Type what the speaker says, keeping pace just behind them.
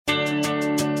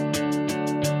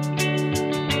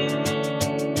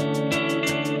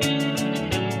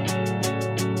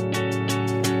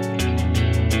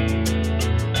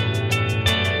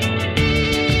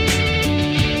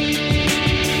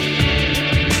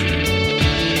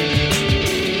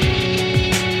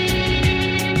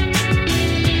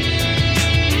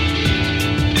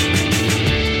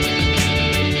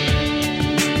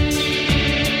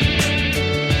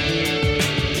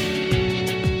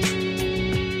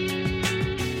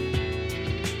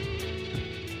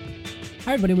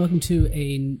Hi everybody, welcome to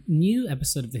a new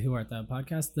episode of the Who Art Thou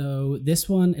podcast. Though this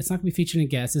one, it's not going to be featuring a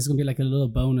guest. This is going to be like a little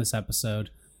bonus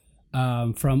episode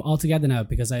from All Together Now,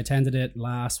 because I attended it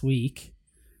last week.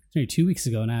 It's nearly 2 weeks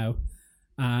ago now.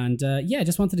 And I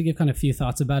just wanted to give kind of a few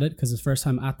thoughts about it because it's the first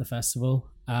time at the festival.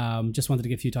 Just wanted to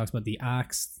give a few talks about the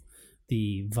acts,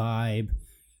 the vibe,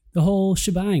 the whole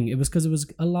shebang. It was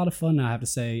a lot of fun, I have to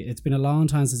say. It's been a long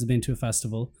time since I've been to a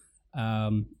festival.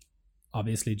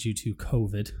 Obviously due to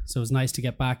COVID. So it was nice to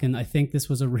get back, and I think this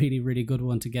was a really, really good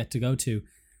one to go to.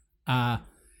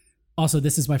 Also,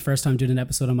 this is my first time doing an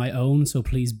episode on my own, so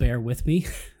please bear with me.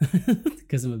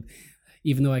 Because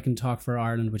even though I can talk for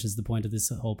Ireland, which is the point of this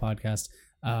whole podcast,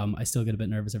 I still get a bit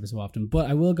nervous every so often. But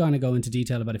I will kind of go into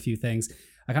detail about a few things.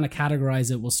 I kind of categorize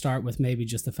it. We'll start with maybe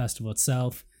just the festival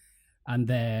itself, and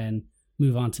then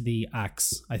move on to the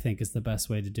acts, I think is the best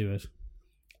way to do it.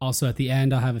 Also, at the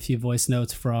end, I'll have a few voice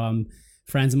notes from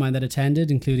friends of mine that attended,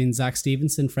 including Zach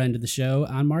Stevenson, friend of the show,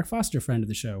 and Mark Foster, friend of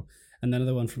the show, and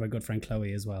another one from my good friend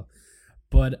Chloe as well.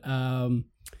 But so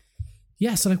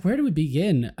where do we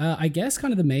begin? I guess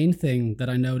kind of the main thing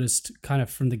that I noticed kind of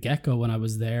from the get-go when I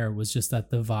was there was just that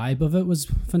the vibe of it was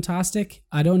fantastic.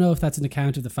 I don't know if that's an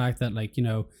account of the fact that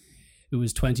it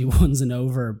was 21s and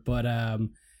over, but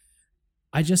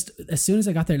I just, as soon as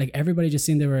I got there, everybody just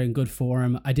seemed they were in good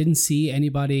form. I didn't see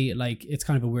anybody, it's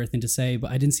kind of a weird thing to say,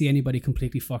 but I didn't see anybody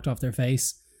completely fucked off their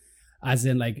face. As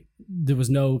in, there was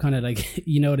no kind of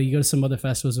you go to some other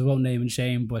festivals, I won't name and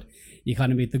shame, but you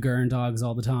kind of meet the Gurn dogs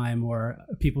all the time, or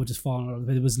people just falling over.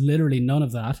 There was literally none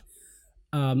of that.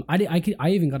 I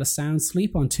even got a sound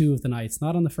sleep on 2 of the nights,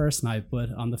 not on the first night,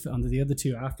 but on the other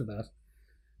 2 after that.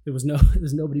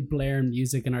 There's nobody blaring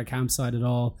music in our campsite at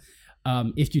all.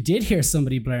 If you did hear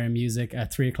somebody blaring music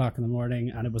at 3 o'clock in the morning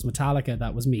and it was Metallica,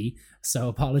 that was me. So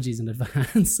apologies in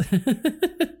advance.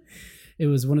 It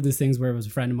was one of those things where it was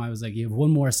a friend of mine was like, you have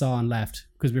one more song left,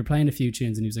 because we were playing a few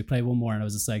tunes and he was like, play one more. And I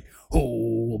was just like,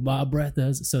 oh, my breath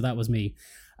is. So that was me.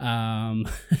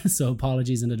 So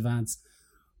apologies in advance.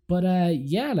 But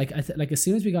as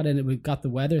soon as we got in it, we got the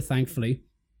weather, thankfully.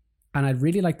 And I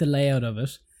really liked the layout of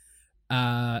it.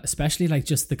 Especially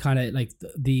just the kind of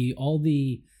all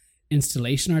the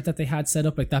installation art that they had set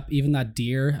up, that, even that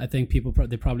deer, I think people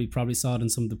they probably saw it in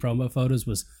some of the promo photos,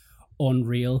 was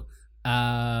unreal.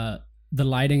 The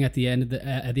lighting at the end of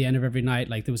every night,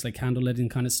 there was candle lighting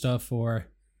kind of stuff, or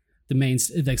the main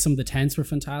some of the tents were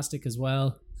fantastic as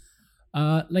well.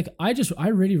 I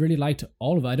really, really liked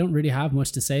all of it. I don't really have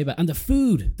much to say about, and the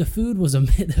food was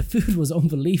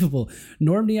unbelievable.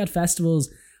 Normally at festivals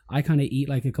I kind of eat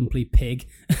like a complete pig.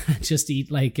 Just eat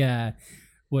battered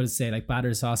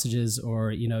sausages,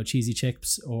 or cheesy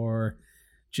chips, or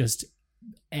just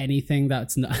anything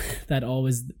that's not, that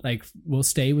always will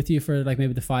stay with you for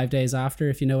maybe the 5 days after,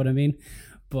 if you know what I mean.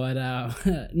 But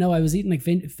no, I was eating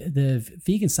the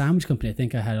vegan sandwich company I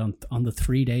think I had on the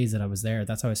 3 days that I was there.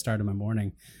 That's how I started my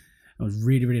morning. It was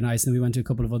really, really nice. And we went to a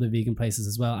couple of other vegan places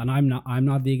as well, and I'm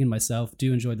not vegan myself.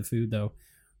 Do enjoy the food though.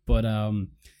 But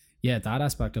that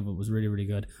aspect of it was really, really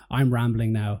good. I'm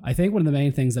rambling now. I think one of the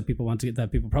main things that people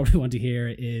probably want to hear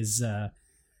is the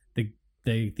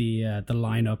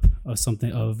lineup of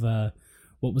something of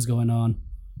what was going on.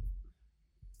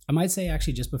 I might say,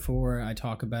 actually, just before I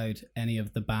talk about any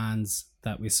of the bands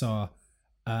that we saw,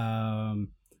 that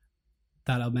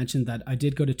I'll mention that I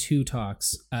did go to 2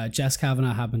 talks. Jess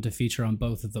Kavanagh happened to feature on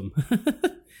both of them.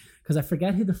 Because I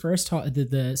forget who the first talk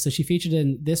so she featured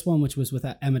in this one, which was with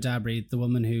Emma Dabry, the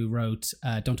woman who wrote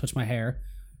Don't Touch My Hair,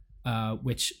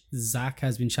 which Zach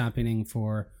has been championing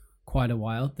for quite a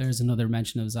while. There's another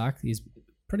mention of Zach. He's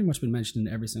pretty much been mentioned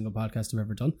in every single podcast I've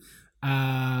ever done.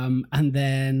 And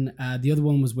then the other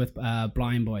one was with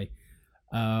Blind Boy.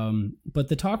 But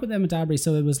the talk with Emma Dabry,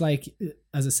 so it was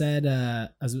as I said,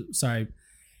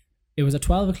 it was at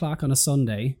 12 o'clock on a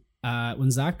Sunday. When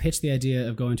Zach pitched the idea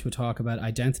of going to a talk about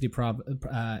identity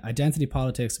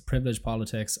politics, privilege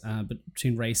politics,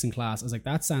 between race and class, I was like,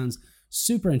 that sounds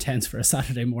super intense for a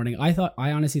Saturday morning.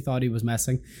 I honestly thought he was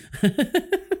messing.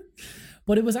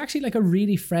 But it was actually a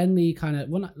really friendly kind of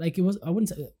one. It was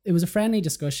a friendly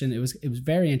discussion. It was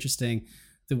very interesting.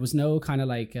 There was no kind of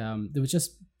there was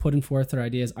just putting forth their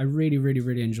ideas. I really, really,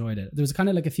 really enjoyed it. There was kind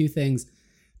of a few things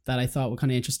that I thought were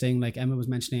kind of interesting. Emma was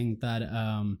mentioning that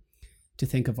to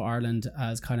think of Ireland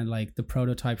as kind of the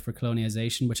prototype for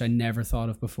colonialization, which I never thought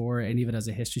of before. And even as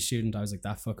a history student, I was like,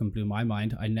 that fucking blew my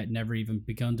mind. I never even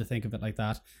begun to think of it like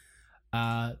that.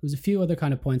 There was a few other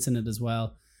kind of points in it as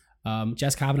well.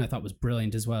 Jess Kavanagh I thought was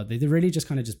brilliant as well. They really just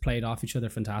kind of just played off each other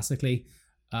fantastically.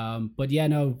 But yeah,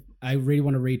 no, I really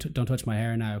want to read Don't Touch My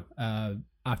Hair now.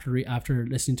 After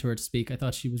listening to her to speak, I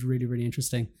thought she was really, really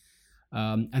interesting.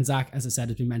 And Zach, as I said,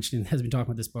 has been talking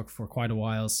about this book for quite a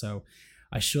while, so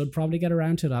I should probably get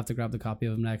around to it. I'll have to grab the copy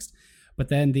of him next. But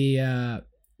then the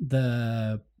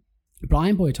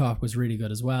Blind Boy talk was really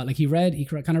good as well. Like he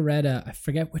kind of read I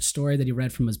forget which story that he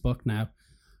read from his book now,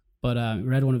 but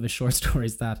read one of his short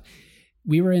stories that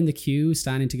we were in the queue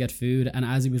standing to get food, and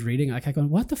as he was reading, I kept going,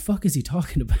 what the fuck is he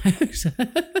talking about?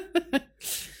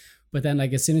 But then,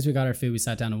 like, as soon as we got our food, we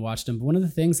sat down and watched him. But one of the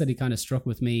things that he kind of struck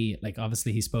with me, like,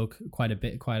 obviously he spoke quite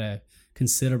a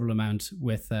considerable amount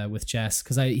with Jess,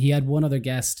 because he had one other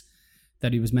guest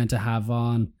that he was meant to have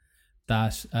on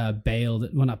that bailed.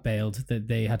 Well, not bailed. That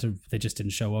they just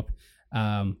didn't show up.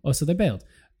 So they bailed.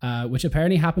 Which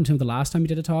apparently happened to him the last time he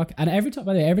did a talk. And every time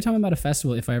I'm at a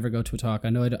festival, if I ever go to a talk, I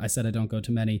know I said I don't go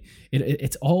to many.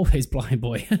 It's always Blind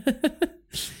Boy.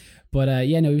 But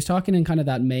he was talking in kind of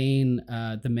that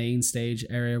the main stage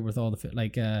area with all the I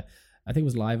think it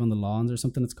was Live on the Lawns or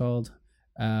something it's called.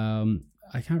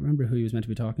 I can't remember who he was meant to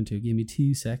be talking to. Give me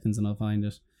 2 seconds and I'll find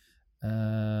it.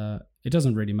 It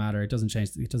doesn't really matter. It doesn't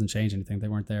change anything. They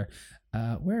weren't there.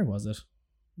 Where was it?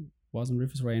 Wasn't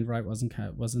Rufus Wainwright?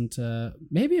 Wasn't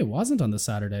maybe it wasn't on the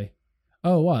Saturday.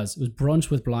 Oh, it was. It was Brunch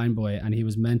with Blind Boy, and he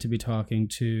was meant to be talking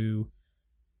to.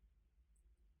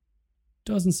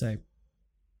 Doesn't say.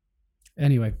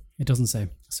 Anyway, it doesn't say.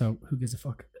 So who gives a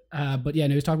fuck? But yeah,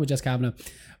 no, he was talking with Jess Kavanagh.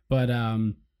 But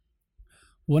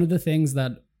one of the things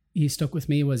that he stuck with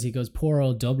me was he goes, poor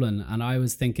old Dublin. And I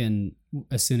was thinking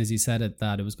as soon as he said it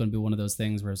that it was going to be one of those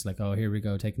things where it's like, oh, here we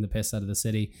go, taking the piss out of the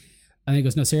city. And he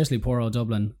goes, no, seriously, poor old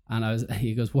Dublin. And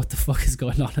he goes, what the fuck is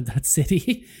going on in that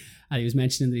city? And he was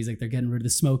mentioning that he's like, they're getting rid of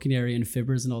the smoking area and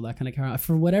fibbers and all that kind of carry.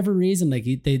 For whatever reason, like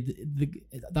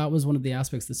that was one of the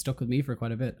aspects that stuck with me for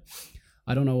quite a bit.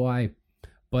 I don't know why.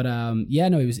 But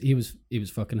he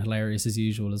was fucking hilarious as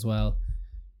usual as well.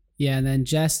 Yeah, and then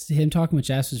him talking with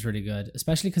Jess was really good,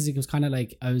 especially because he was kind of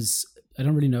like, I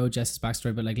don't really know Jess's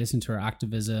backstory, but like listening to her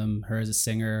activism, her as a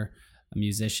singer, a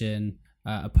musician,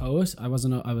 a poet. I was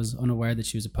unaware that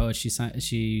she was a poet.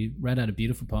 She read out a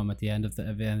beautiful poem at the end of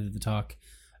the talk.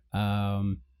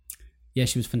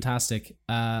 She was fantastic.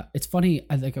 It's funny.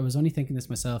 I was only thinking this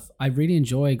myself. I really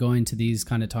enjoy going to these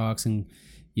kind of talks and,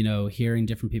 hearing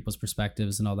different people's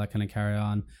perspectives and all that kind of carry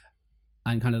on,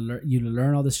 and kind of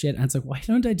learn all this shit. And it's like, why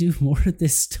don't I do more of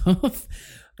this stuff?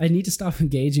 I need to stop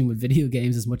engaging with video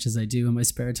games as much as I do in my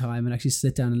spare time and actually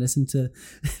sit down and listen to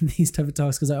these type of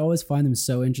talks, because I always find them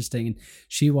so interesting. And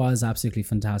she was absolutely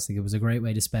fantastic. It was a great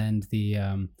way to spend the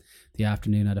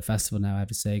afternoon at a festival. Now I have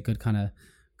to say, good kind of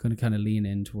lean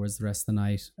in towards the rest of the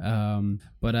night.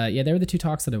 They were the 2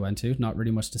 talks that I went to. Not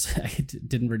really much to say. I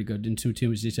didn't really go into too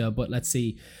much detail, but let's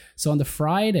see. So on the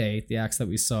Friday, the acts that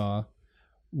we saw,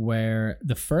 where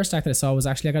the first act that I saw was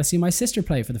actually, I got to see my sister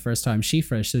play for the first time,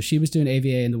 Shefresh. So she was doing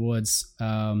AVA in the Woods.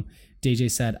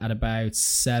 DJ set at about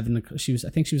 7. I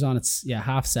think she was on at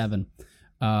 7:30.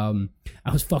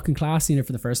 I was fucking classing it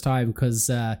for the first time because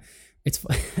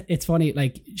it's funny,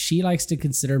 like she likes to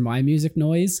consider my music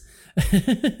noise.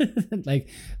 Like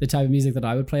the type of music that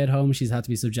I would play at home, she's had to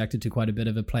be subjected to quite a bit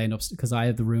of it playing up, because I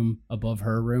have the room above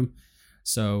her room.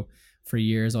 So for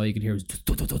years all you could hear was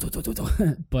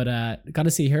but got to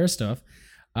see her stuff.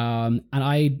 And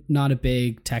I'm not a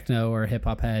big techno or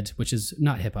hip-hop head, which is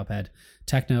not hip-hop head,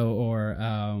 techno or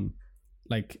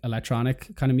like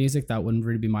electronic kind of music. That wouldn't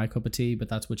really be my cup of tea, but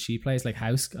that's what she plays, like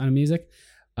house kind of music.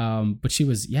 But she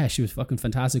was fucking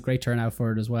fantastic. Great turnout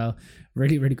for it as well.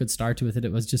 Really, really good start to it.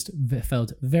 It was just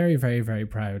felt very, very, very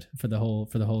proud for the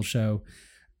whole show.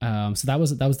 So that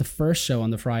was the first show on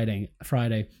the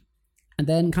Friday. And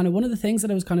then kind of one of the things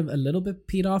that I was kind of a little bit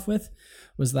peed off with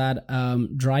was that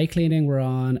Dry Cleaning were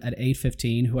on at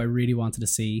 8:15, who I really wanted to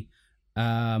see.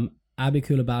 Abby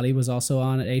Coulibaly was also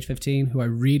on at 8:15, who I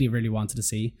really, really wanted to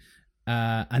see.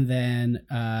 And then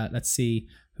let's see,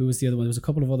 who was the other one? There was a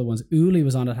couple of other ones. Uli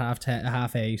was on at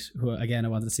 8:30, who again I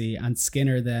wanted to see. And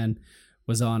Skinner then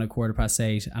was on at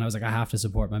 8:15. And I was like, I have to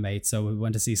support my mates. So we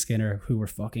went to see Skinner, who were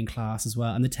fucking class as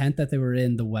well. And the tent that they were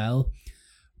in, the Well,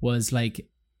 was like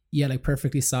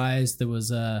perfectly sized. There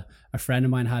was a friend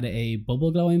of mine had a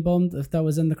bubble glowing bum that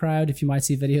was in the crowd, if you might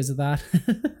see videos of that.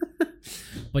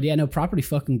 But yeah, no, properly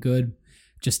fucking good.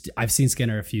 Just, I've seen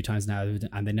Skinner a few times now,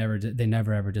 and they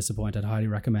never ever disappoint. I'd highly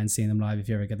recommend seeing them live if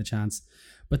you ever get the chance.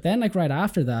 But then like right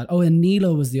after that, and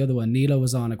Nilo was the other one. Nilo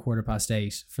was on at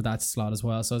 8:15 for that slot as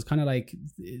well. So it's kind of like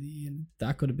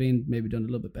that could have been maybe done a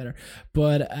little bit better.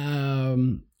 But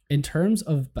in terms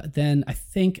of, then I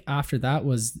think after that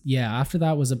was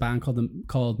a band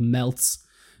called Melts,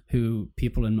 who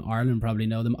people in Ireland probably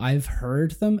know them. I've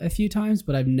heard them a few times,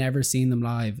 but I've never seen them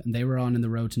live. And they were on in the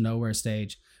Road to Nowhere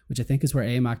stage, which I think is where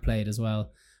AMAC played as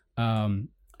well.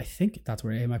 I think that's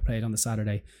where AMI played on the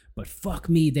Saturday. But fuck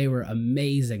me, they were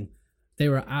amazing. They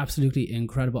were absolutely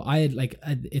incredible. I had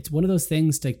it's one of those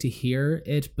things like to hear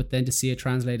it, but then to see it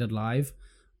translated live.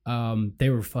 They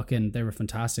were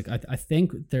fantastic. I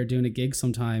think they're doing a gig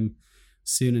sometime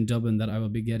soon in Dublin that I will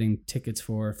be getting tickets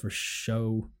for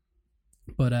show.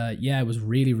 But yeah, I was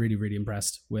really, really, really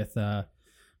impressed with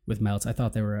Melts. I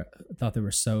thought they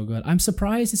were so good. I'm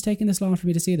surprised it's taken this long for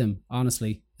me to see them,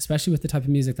 honestly, especially with the type of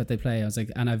music that they play. I was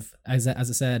like, and as I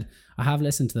said, I have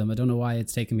listened to them. I don't know why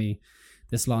it's taken me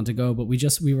this long to go, but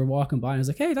we were walking by and I was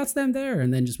like, hey, that's them there,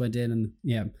 and then just went in, and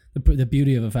yeah, the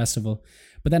beauty of a festival.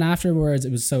 But then afterwards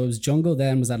it was Jungle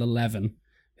then was at 11,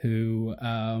 who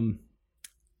I'm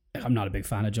not a big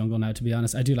fan of Jungle now, to be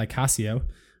honest. I do like Casio,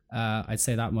 I'd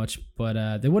say that much,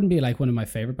 but they wouldn't be like one of my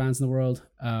favorite bands in the world,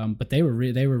 but they were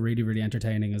really, really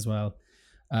entertaining as well.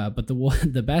 But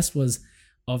the best was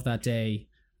of that day,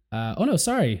 oh no,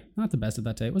 sorry, not the best of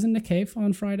that day. Wasn't Nick Cave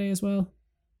on Friday as well?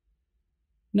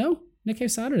 No, Nick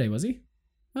Cave Saturday, was he?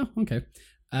 Oh, okay.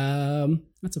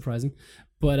 That's surprising.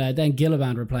 But then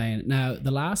Gilliband were playing. Now,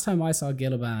 the last time I saw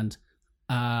Gilliband,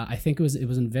 I think it was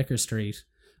in Vicar Street,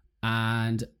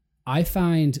 and I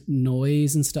find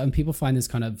noise and stuff, and people find this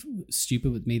kind of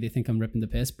stupid with me. They think I'm ripping the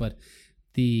piss, but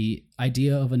the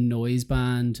idea of a noise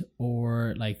band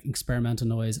or like experimental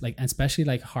noise, like especially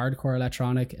like hardcore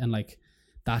electronic and like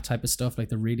that type of stuff, like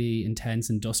the really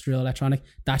intense industrial electronic,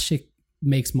 that shit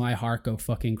makes my heart go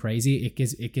fucking crazy. It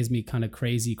gives me kind of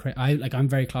crazy. I'm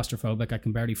very claustrophobic. I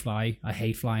can barely fly. I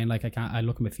hate flying. Like I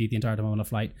look at my feet the entire time I'm on a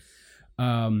flight.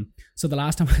 So the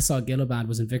last time I saw Gilliband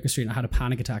was in Vicar Street, and I had a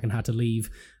panic attack and had to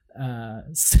leave.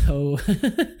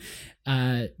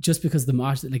 Just because the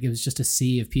mosh, like it was just a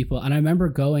sea of people, and I remember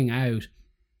going out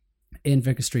in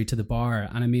Vicar Street to the bar,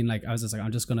 and I mean, like I was just like,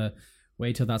 I'm just gonna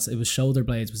wait till it was Shoulder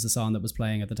Blades was the song that was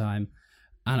playing at the time.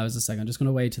 And I was just like, I'm just going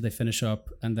to wait till they finish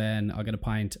up, and then I'll get a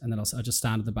pint, and then I'll just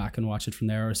stand at the back and watch it from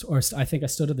there. Or I think I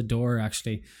stood at the door,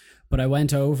 actually. But I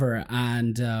went over,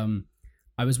 and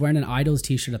I was wearing an Idols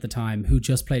t-shirt at the time, who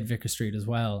just played Vicar Street as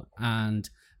well. And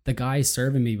the guy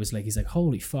serving me was like, he's like,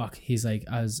 holy fuck. He's like,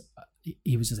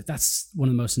 he was just like, that's one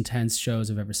of the most intense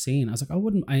shows I've ever seen. I was like, I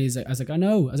was like, I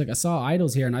know. I was like, I saw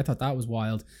Idols here, and I thought that was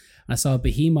wild. And I saw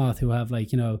Behemoth, who have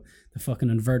like, you know, the fucking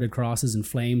inverted crosses and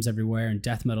flames everywhere and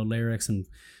death metal lyrics and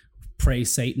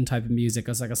praise Satan type of music.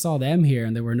 I was like, I saw them here,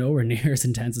 and they were nowhere near as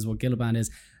intense as what Gilliband is.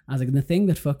 I was like, the thing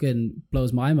that fucking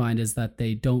blows my mind is that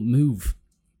they don't move.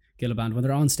 Gilliband, when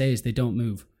they're on stage, they don't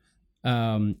move.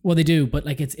 Well, they do, but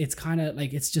like it's kind of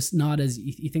like, it's just not as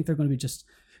you think they're going to be. Just,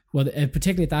 well,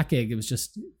 particularly at that gig, it was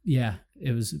just, yeah,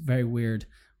 it was very weird.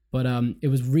 But it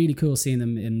was really cool seeing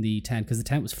them in the tent, because the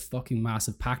tent was fucking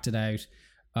massive, packed it out.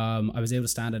 I was able to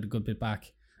stand at a good bit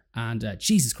back, and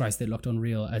Jesus Christ, they looked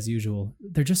unreal as usual.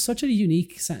 They're just such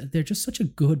they're just such a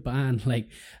good band. Like,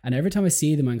 and every time I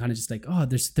see them, I'm kind of just like, oh,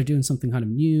 they're doing something kind of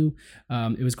new.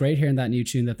 It was great hearing that new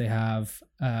tune that they have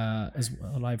as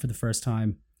well live for the first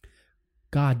time.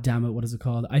 God damn it, what is it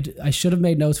called? I should have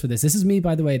made notes for this. This is me,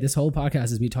 by the way. This whole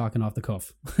podcast is me talking off the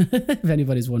cuff. If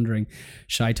anybody's wondering,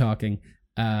 shy talking.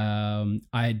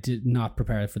 I did not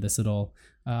prepare for this at all.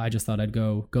 I just thought I'd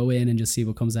go in and just see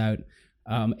what comes out.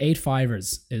 8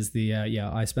 fivers is the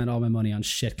I spent all my money on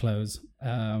shit clothes.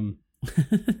 Yeah,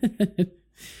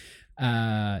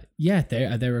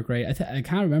 they were great. I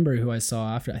can't remember who I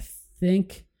saw after. I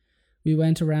think we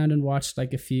went around and watched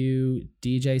like a few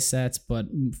DJ sets, but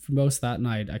for most of that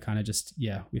night, I kind of just,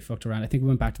 we fucked around. I think we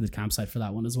went back to the campsite for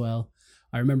that one as well.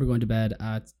 I remember going to bed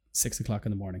at 6 o'clock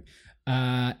in the morning.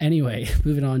 Anyway,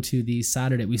 moving on to the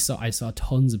Saturday, I saw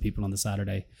tons of people on the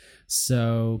Saturday.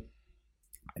 So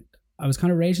I was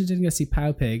kind of raging to see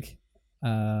Pow Pig.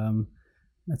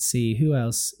 Let's see who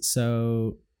else.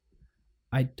 So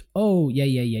I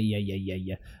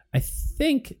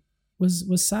think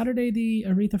was Saturday the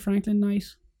Aretha Franklin night?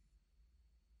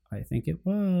 I think it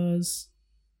was.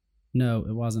 No,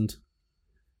 it wasn't.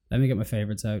 Let me get my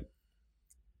favorites out.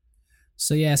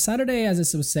 So yeah, Saturday, as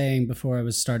I was saying before I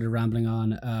started rambling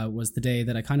on, was the day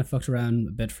that I kind of fucked around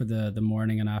a bit for the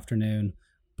morning and afternoon.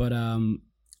 But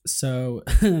so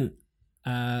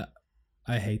I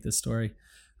hate this story.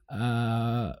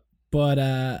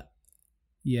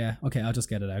 Yeah, okay, I'll just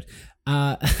get it out.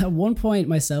 At one point,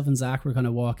 myself and Zach were kind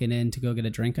of walking in to go get a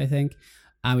drink, I think.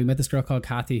 And we met this girl called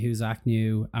Kathy, who Zach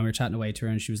knew, and we were chatting away to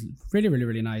her, and she was really, really,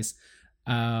 really nice.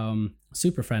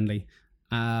 Super friendly.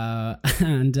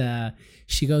 And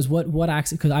she goes, what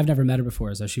acts, because I've never met her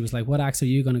before, so she was like, what acts are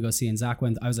you going to go see? And Zach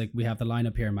went, I was like, we have the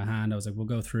lineup here in my hand. I was like, we'll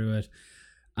go through it.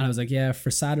 And I was like, yeah, for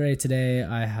Saturday today,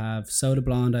 I have Soda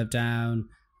Blonde, I have Down,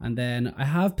 And then I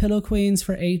have Pillow Queens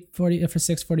for 8:40 for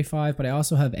 6:45, but I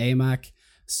also have AMAC.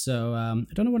 So I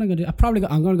don't know what I'm gonna do.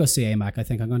 I'm gonna go see AMAC. I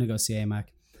think I'm gonna go see AMAC.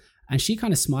 And she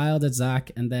kind of smiled at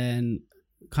Zach, and then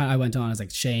I went on. I was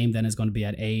like, Shame then is going to be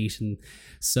at 8, and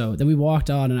so then we walked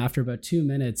on, and after about 2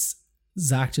 minutes,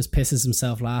 Zach just pisses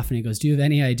himself laughing. He goes, "Do you have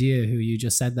any idea who you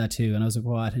just said that to?" And I was like,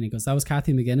 "What?" And he goes, "That was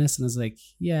Kathy McGuinness." And I was like,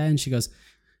 "Yeah." And she goes,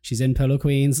 "She's in Pillow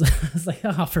Queens." I was like,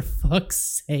 "Oh, for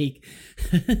fuck's sake."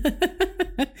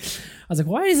 I was like,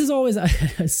 why is this always, I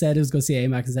said it was going to see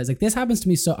AMAC, and I was like, this happens to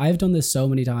me. So I've done this so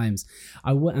many times.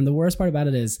 And the worst part about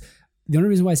it is, the only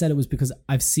reason why I said it was because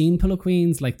I've seen Pillow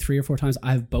Queens like 3 or 4 times.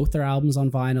 I have both their albums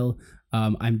on vinyl.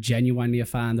 I'm genuinely a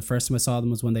fan. The first time I saw them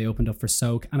was when they opened up for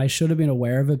Soak, and I should have been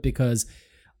aware of it because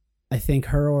I think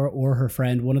her or her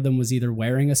friend, one of them was either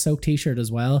wearing a Soak t-shirt as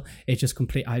well. It just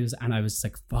I was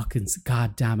like, fucking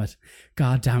god damn it,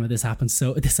 this happens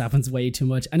way too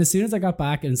much. And as soon as I got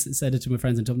back and said it to my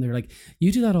friends and told them, they were like,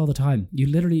 you do that all the time. You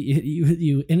literally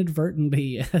you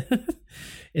inadvertently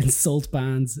insult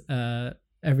bands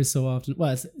every so often.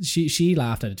 Well, she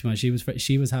laughed at it too much.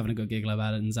 She was having a good giggle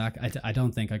about it, and Zach, I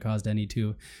don't think I caused any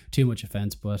too much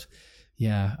offense, but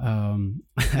yeah,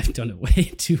 I've done it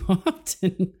way too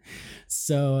often.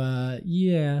 So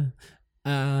yeah,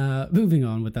 moving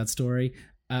on with that story.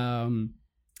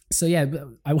 So yeah,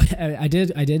 I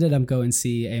did it. I'm going to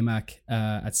see AMAC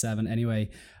at 7 anyway.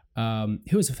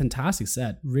 It was a fantastic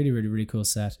set, really cool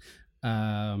set.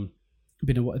 I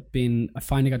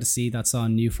finally got to see that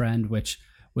song "New Friend," which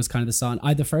was kind of the song.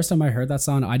 The first time I heard that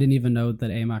song, I didn't even know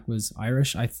that AMAC was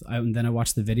Irish. And then I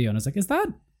watched the video and I was like,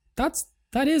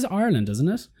 that is Ireland, isn't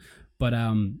it? But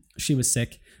she was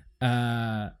sick.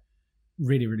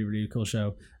 Really cool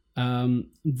show.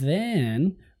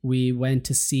 Then we went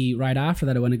to see, right after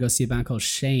that, I went to go see a band called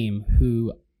Shame,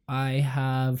 who I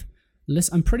have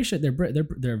listened. I'm pretty sure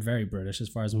they're very British as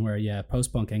far as I'm aware. Yeah,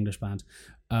 post-punk English band.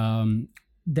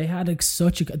 They had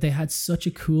such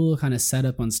a cool kind of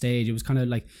setup on stage. It was kind of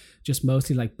like just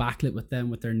mostly like backlit with them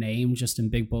with their name just in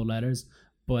big bold letters.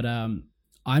 But I'm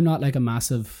not like a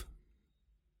massive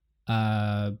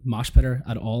mosh pitter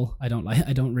at all. I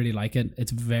don't really like it.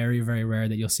 It's very rare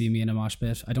that you'll see me in a mosh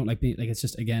pit. I don't like being like, it's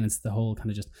just, again, it's the whole kind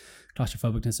of just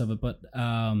claustrophobicness of it. But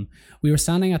we were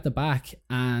standing at the back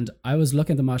and I was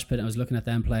looking at the mosh pit and I was looking at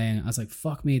them playing. I was like,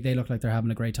 fuck me, they look like they're having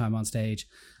a great time on stage.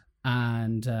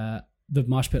 And the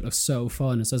mosh pit looks so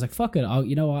fun. So I was like, fuck it,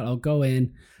 I'll go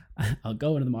in. I'll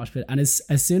go into the mosh pit. And as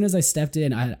soon as I stepped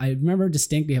in, I remember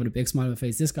distinctly having a big smile on my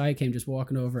face. This guy came just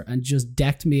walking over and just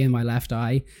decked me in my left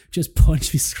eye, just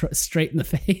punched me straight in the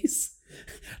face.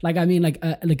 Like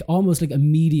almost like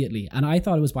immediately. And I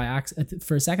thought it was by accident.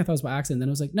 For a second I thought it was by accident. Then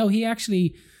I was like, no, he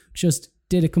actually just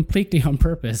did it completely on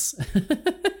purpose.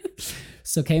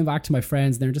 So came back to my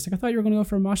friends and they were just like, I thought you were going to go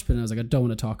for a mosh pit. And I was like, I don't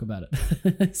want to talk about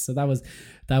it. So that was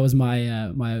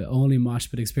my my only mosh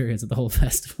pit experience at the whole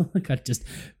festival. I got just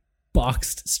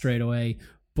boxed straight away.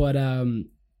 But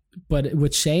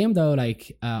with Shame though,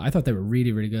 like I thought they were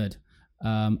really good.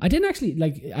 I didn't actually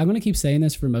like, I'm going to keep saying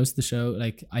this for most of the show.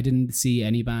 Like I didn't see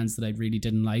any bands that I really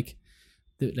didn't like.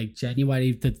 Like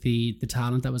genuinely the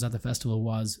talent that was at the festival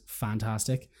was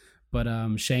fantastic. But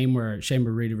Shame were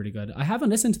really good. I haven't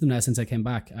listened to them now since I came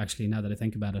back, actually, now that I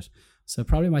think about it. So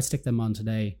probably might stick them on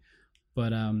today.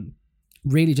 But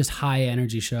really just high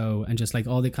energy show, and just like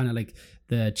all the kind of like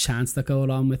the chants that go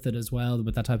along with it as well,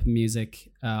 with that type of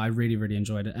music. I really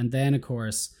enjoyed it. And then of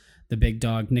course the big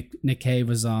dog Nick Cave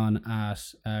was on at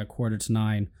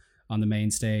 8:45 on the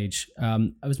main stage.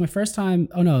 It was my first time.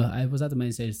 Oh no, I was at the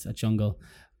main stage at Jungle.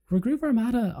 Were Groove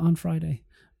Armada on Friday?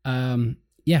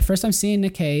 Yeah, first time seeing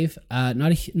Nick Cave.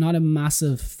 Not a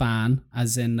massive fan,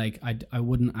 as in like I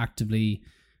wouldn't actively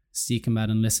seek him out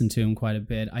and listen to him quite a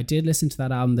bit. I did listen to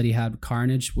that album that he had,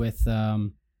 Carnage, with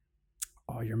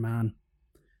your man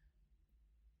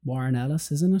Warren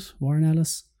Ellis, isn't it? Warren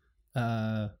Ellis.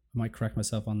 I might correct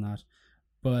myself on that,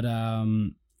 but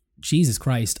Jesus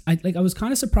Christ, I was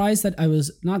kind of surprised that I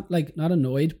was not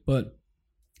annoyed, but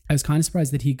I was kind of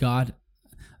surprised that he got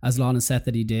as long a set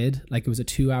that he did. Like it was a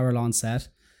 2-hour long set.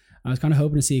 I was kind of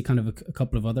hoping to see kind of a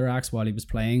couple of other acts while he was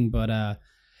playing, but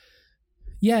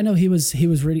yeah, no, he was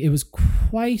really, it was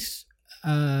quite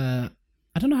I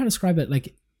don't know how to describe it.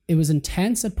 Like it was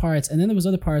intense at parts, and then there was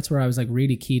other parts where I was like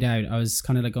really keyed out. I was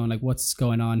kind of like going like, what's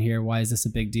going on here? Why is this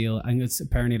a big deal? And it's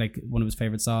apparently like one of his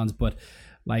favorite songs, but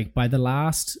like by the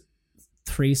last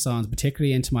 3 songs,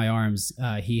 particularly Into My Arms,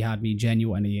 he had me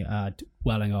genuinely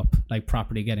welling up, like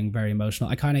properly getting very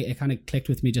emotional. It kind of clicked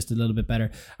with me just a little bit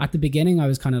better. At the beginning I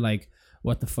was kind of like,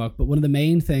 what the fuck? But one of the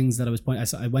main things that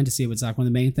I went to see it with Zach, one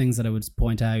of the main things that I would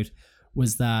point out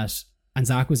was that and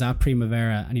Zach was at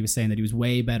Primavera, and he was saying that he was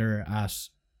way better at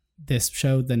this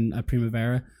show than at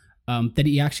Primavera. That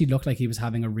he actually looked like he was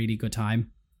having a really good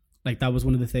time. Like that was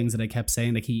one of the things that I kept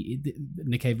saying. Like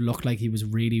Nick Cave looked like he was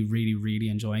really, really, really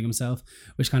enjoying himself,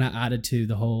 which kind of added to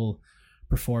the whole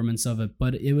performance of it.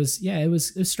 But it was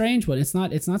strange, but it's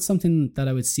not something that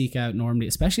I would seek out normally,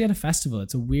 especially at a festival.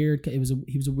 He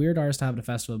was a weird artist to have at a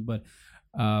festival, but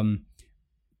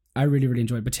I really, really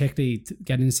enjoyed it, particularly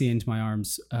getting to see Into My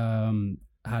Arms.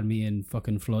 Had me in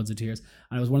fucking floods of tears,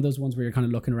 and it was one of those ones where you're kind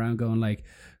of looking around going like,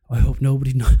 I hope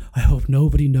nobody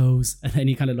knows, and then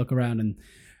you kind of look around and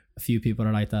a few people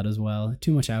are like that as well.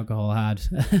 Too much alcohol had.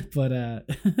 But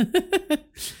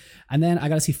and then I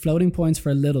got to see Floating Points for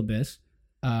a little bit,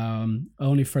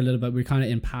 only for a little bit. We were kind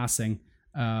of in passing.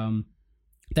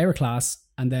 They were class.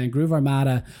 And then Groove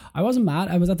Armada, I wasn't mad.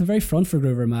 I was at the very front for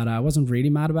Groove Armada. I wasn't really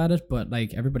mad about it, but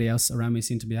like everybody else around me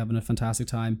seemed to be having a fantastic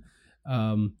time.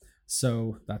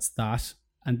 So that's that.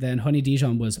 And then Honey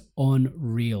Dijon was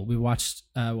unreal. We watched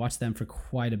them for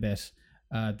quite a bit.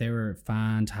 They were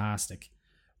fantastic.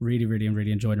 Really, really,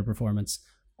 really enjoyed their performance.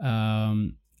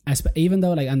 Even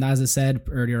though, like, and as I said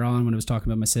earlier on when I was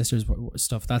talking about my sister's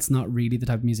stuff, that's not really the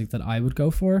type of music that I would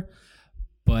go for.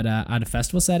 But at a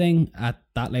festival setting at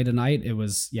that late at night, it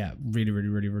was really, really,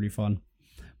 really, really fun.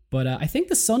 But I think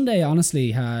the Sunday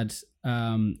honestly had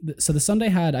the Sunday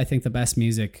had, I think, the best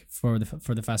music for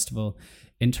the festival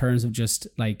in terms of just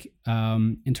like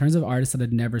in terms of artists that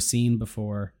I'd never seen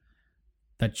before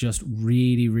that just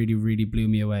really, really, really blew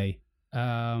me away.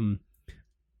 The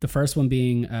first one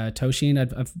being Toshin.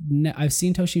 I've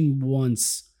seen Toshin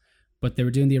once, but they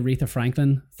were doing the Aretha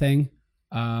Franklin thing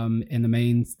in the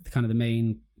main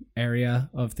area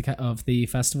of the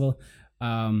festival.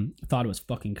 Thought it was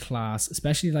fucking class,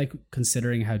 especially like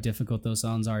considering how difficult those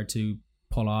songs are to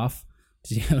pull off.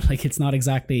 You know, like it's not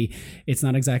exactly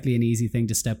an easy thing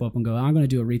to step up and go, I'm going to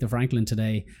do Aretha Franklin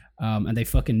today, and they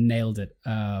fucking nailed it.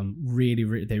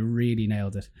 They really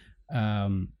nailed it.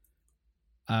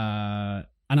 The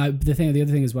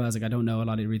other thing as well is like I don't know a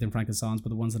lot of Aretha Franklin songs, but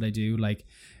the ones that I do, like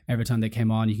every time they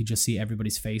came on, you could just see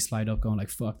everybody's face light up, going like,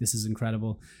 "Fuck, this is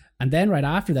incredible." And then right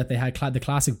after that, they had the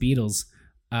classic Beatles,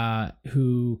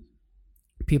 who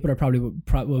people are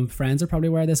probably friends are probably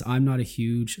aware of this. I'm not a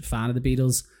huge fan of the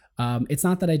Beatles. It's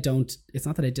not that I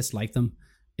dislike them.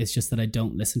 It's just that I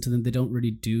don't listen to them. They don't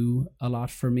really do a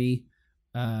lot for me.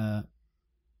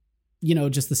 You know,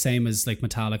 just the same as like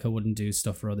Metallica wouldn't do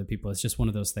stuff for other people. It's just one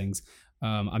of those things.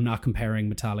 I'm not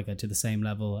comparing Metallica to the same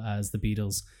level as the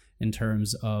Beatles in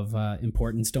terms of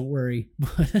importance. Don't worry.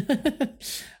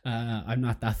 I'm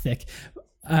not that thick.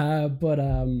 But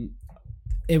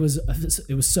it was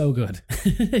so good.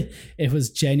 It was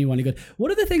genuinely good.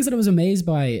 One of the things that I was amazed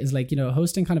by is, like, you know,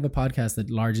 hosting kind of a podcast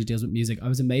that largely deals with music. I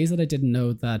was amazed that I didn't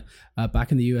know that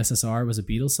Back in the USSR was a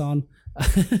Beatles song.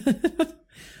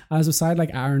 I was beside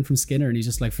like Aaron from Skinner, and he's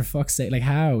just like, for fuck's sake, like,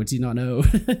 how do you not know?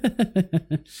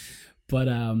 But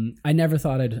I never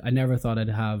thought I'd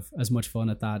have as much fun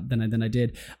at that than I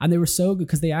did. And they were so good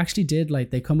because they actually did,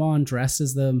 like, they come on dressed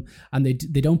as them, and they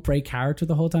don't break character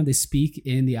the whole time. They speak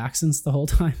in the accents the whole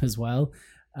time as well,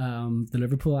 the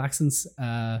Liverpool accents.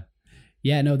 They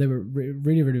were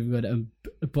really, really good.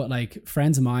 But like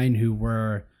friends of mine who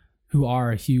are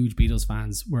huge Beatles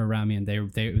fans were around me, and they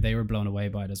were blown away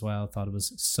by it as well. Thought it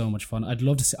was so much fun. I'd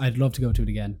love to go to it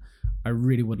again. I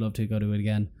really would love to go to it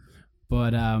again.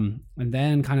 But and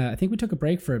then kind of, I think we took a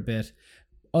break for a bit.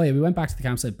 Oh yeah, we went back to the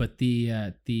campsite. But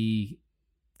the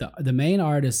main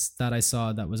artist that I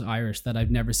saw that was Irish, that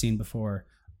I've never seen before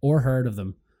or heard of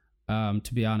them,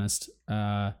 to be honest,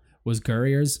 was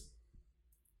Gurriers,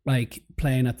 like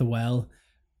playing at the Well.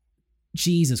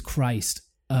 Jesus Christ.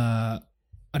 I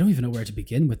don't even know where to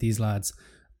begin with these lads.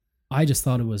 I just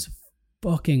thought it was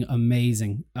fucking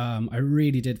amazing. I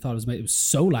really did thought it was amazing. It was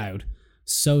so loud.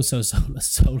 So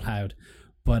loud.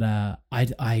 But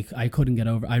I couldn't get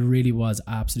over. I really was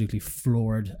absolutely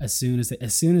floored as soon as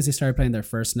they started playing their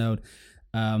first note.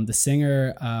 The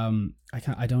singer,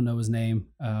 I don't know his name.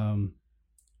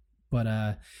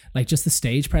 But like just the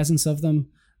stage presence of them.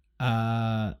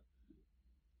 I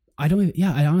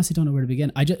honestly don't know where to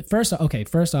begin. First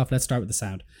off, let's start with the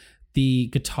sound. The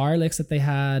guitar licks that they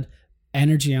had,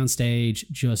 energy on stage,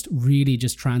 just really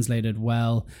just translated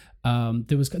well.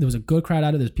 There was a good crowd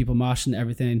out of it. There's people moshing,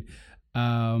 everything.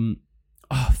 I'm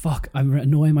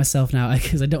annoying myself now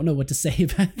because I don't know what to say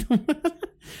about them.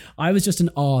 I was just in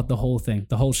awe the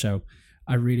whole show.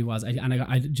 I really was.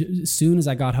 As soon as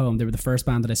I got home, they were the first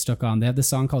band that I stuck on. They have this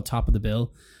song called Top of the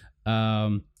Bill.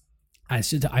 I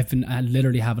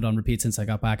literally have it on repeat since I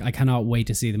got back. I cannot wait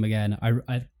to see them again.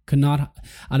 Could not,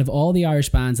 out of all the Irish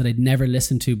bands that I'd never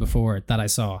listened to before that I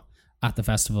saw at the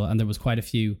festival, and there was quite a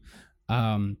few,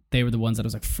 they were the ones that I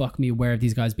was like, fuck me, where have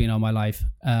these guys been all my life?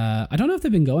 I don't know if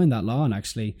they've been going that long,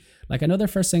 actually. Like, I know their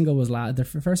first single was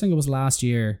last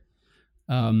year.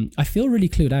 I feel really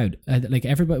clued out. Like,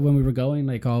 everybody, when we were going,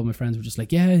 like, all my friends were just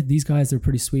like, yeah, these guys, they're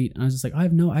pretty sweet. And I was just like,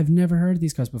 I've never heard of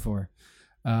these guys before.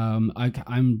 I'm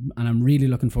really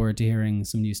looking forward to hearing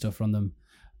some new stuff from them.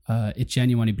 It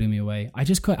genuinely blew me away. I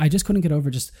just couldn't get over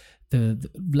just the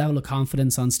level of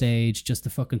confidence on stage, just the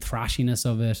fucking thrashiness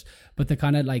of it. But the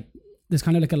kind of like, there's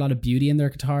kind of like a lot of beauty in their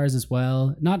guitars as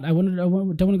well. Don't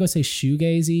want to go say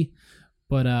shoegazy,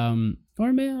 but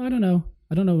or maybe, I don't know.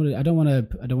 I don't want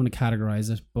to categorize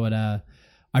it, but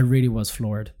I really was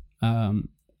floored. And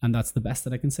that's the best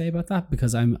that I can say about that,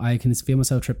 because I can feel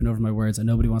myself tripping over my words, and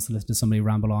nobody wants to listen to somebody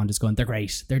ramble on just going, they're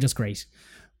great. They're just great.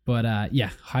 But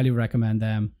yeah, highly recommend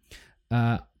them.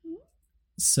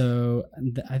 So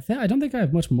I don't think I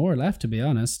have much more left, to be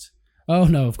honest. Oh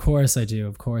no, of course I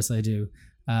do.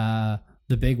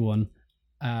 The big one,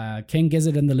 King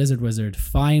Gizzard and the Lizard Wizard.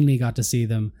 Finally got to see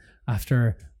them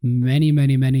after many,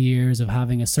 many, many years of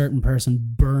having a certain person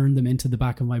burn them into the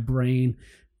back of my brain,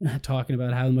 talking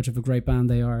about how much of a great band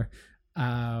they are.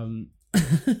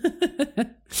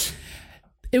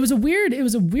 It was a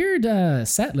weird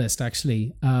set list,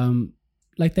 actually.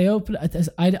 Like, they open,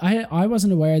 I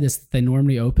wasn't aware of this. They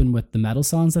normally open with the metal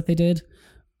songs that they did.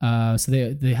 So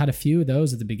they had a few of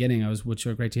those at the beginning, which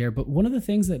were great to hear. But one of the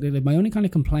things that, my only kind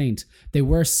of complaint, they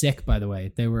were sick, by the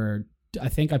way. I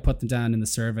think I put them down in the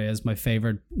survey as my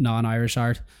favorite non-Irish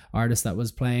artist that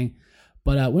was playing.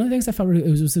 But one of the things I felt it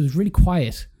was really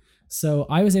quiet. So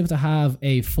I was able to have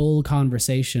a full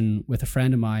conversation with a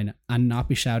friend of mine and not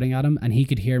be shouting at him, and he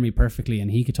could hear me perfectly, and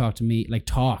he could talk to me, like,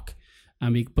 talk,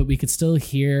 but we could still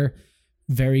hear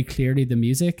very clearly the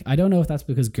music. I don't know if that's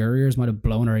because Gurriers might have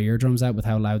blown our eardrums out with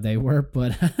how loud they were,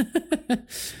 but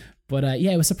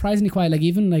yeah, it was surprisingly quiet. Like,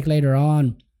 even like later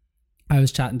on, I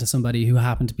was chatting to somebody who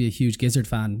happened to be a huge Gizzard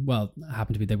fan. Well,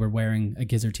 they were wearing a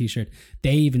Gizzard t-shirt.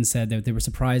 They even said that they were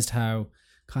surprised how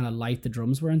kind of light the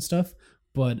drums were and stuff,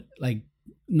 but like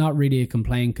not really a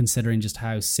complaint considering just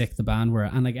how sick the band were.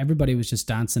 And like, everybody was just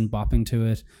dancing, bopping to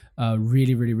it.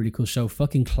 Really, really, really cool show.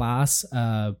 Fucking class.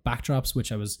 Backdrops,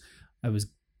 which I was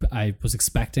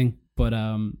expecting, but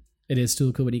it is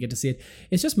still cool when you get to see it.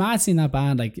 It's just mad seeing that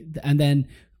band, like, and then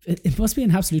it must be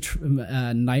an absolute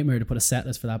nightmare to put a set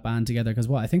list for that band together, because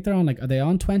I think are they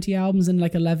on 20 albums in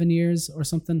like 11 years or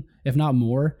something, if not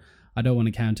more. I don't want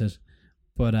to count it,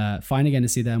 but finally getting to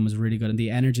see them was really good, and the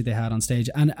energy they had on stage.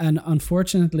 And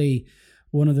unfortunately,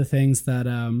 one of the things that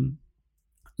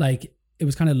like, it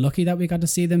was kind of lucky that we got to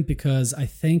see them, because I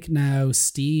think now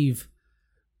Steve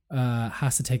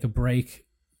has to take a break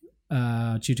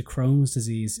due to Crohn's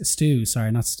disease. Stu.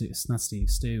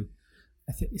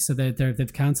 So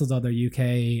they've cancelled all their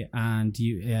UK and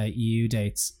EU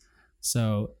dates.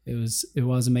 So it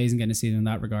was amazing getting to see them in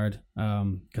that regard,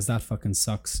 because that fucking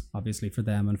sucks, obviously, for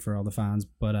them and for all the fans.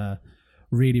 But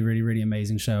really, really, really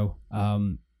amazing show.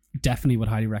 Definitely would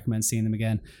highly recommend seeing them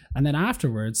again. And then after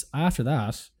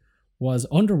that was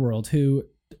Underworld, who,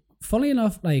 funnily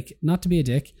enough, like, not to be a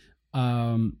dick,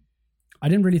 I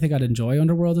didn't really think I'd enjoy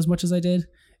Underworld as much as I did,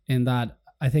 in that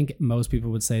I think most people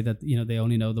would say that, they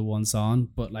only know the one song,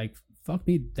 but like, fuck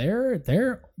me, they're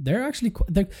actually,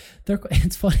 they're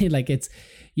it's funny, like, it's,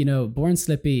 Born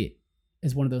Slippy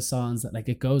is one of those songs that, like,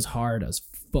 it goes hard as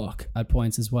fuck at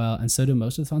points as well, and so do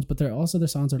most of the songs, but their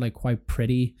songs are like quite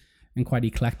pretty and quite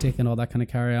eclectic and all that kind of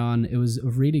carry on. It was a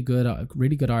really good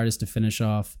artist to finish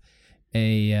off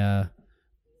a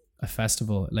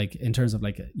festival, like, in terms of,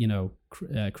 like,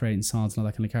 creating songs and all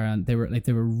that kind of carry on. They were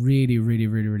really, really,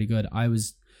 really, really good. I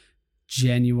was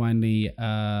genuinely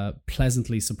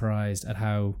pleasantly surprised at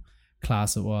how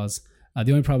class it was.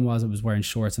 The only problem was I was wearing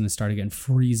shorts and it started getting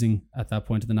freezing at that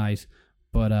point of the night.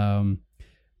 But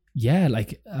yeah,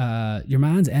 like, your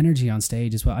man's energy on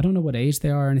stage as well. I don't know what age they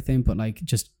are or anything, but like,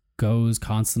 just goes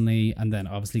constantly. And then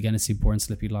obviously getting to see Born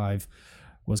Slippy live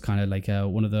was kind of like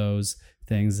one of those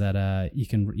things that you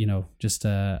can, just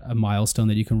a milestone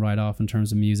that you can write off in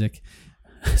terms of music,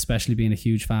 especially being a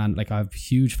huge fan. Like, I'm a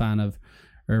huge fan of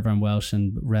Irvine Welsh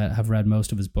and have read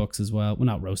most of his books as well. Well,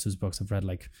 not most of his books. I've read,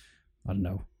 like, I don't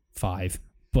know, 5,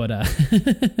 but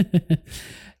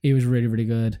he was really, really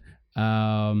good.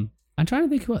 I'm trying to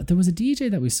think what, there was a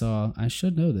DJ that we saw. I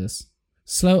should know this.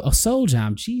 Soul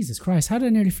Jam. Jesus Christ. How did I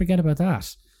nearly forget about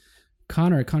that?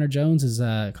 Connor Jones's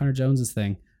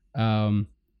thing.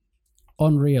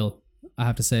 Unreal, I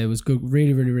have to say. It was good,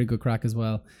 really, really, really good crack as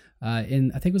well. I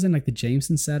think it was in like the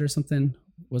Jameson set or something,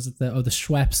 was it the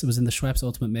Schweppes? It was in the Schweppes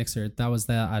Ultimate Mixer. That was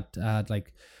there at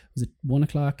like, was it 1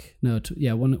 o'clock? No,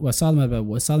 one. Well, I saw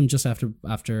them just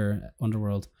after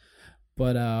Underworld,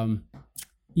 but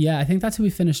yeah, I think that's who we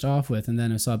finished off with, and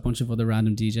then I saw a bunch of other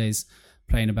random DJs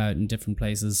playing about in different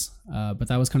places. But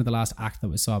that was kind of the last act that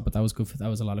we saw. But that was good. That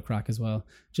was a lot of crack as well.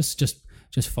 Just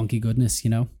funky goodness, you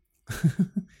know.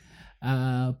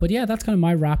 But yeah, that's kind of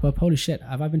my wrap up. Holy shit,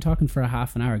 have I been talking for a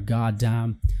half an hour? God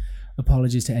damn.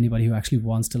 Apologies to anybody who actually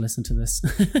wants to listen to this.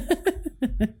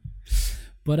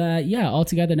 But yeah, all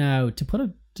together now, to put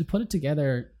it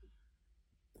together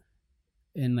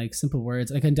in like simple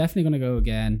words, like I'm definitely gonna go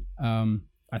again.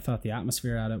 I thought the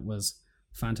atmosphere at it was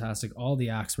fantastic. All the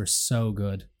acts were so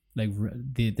good. Like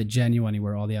the genuinely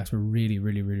where all the acts were really,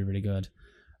 really, really, really good.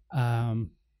 And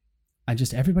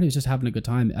just everybody was just having a good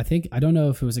time. I don't know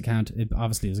if it was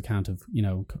obviously it was a count of, you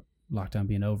know, lockdown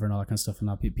being over and all that kind of stuff,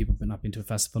 and people not been to a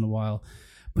festival in a while,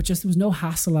 but just there was no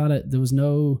hassle at it. There was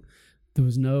no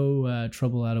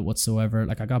trouble at it whatsoever.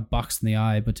 Like I got boxed in the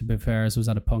eye, but to be fair, it was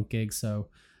at a punk gig, so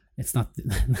it's not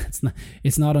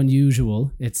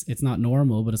unusual. It's not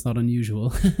normal, but it's not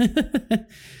unusual.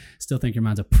 Still think your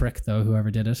man's a prick though, whoever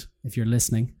did it. If you're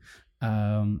listening,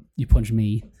 you punched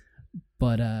me.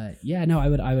 But yeah, no,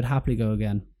 I would happily go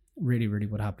again. Really, really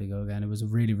would happily go again. It was a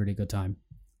really, really good time.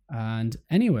 And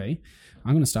anyway,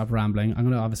 I'm going to stop rambling. I'm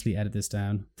going to obviously edit this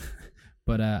down.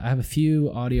 But I have a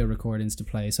few audio recordings to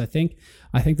play. So I think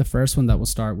the first one that we'll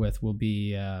start with will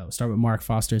be start with Mark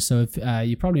Foster. So if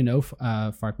you probably know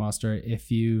Mark Foster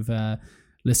if you've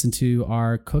listened to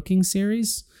our cooking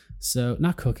series. So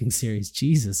not cooking series,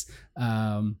 Jesus.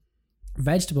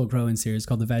 Vegetable growing series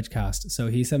called the Vegcast. So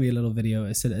he sent me a little video,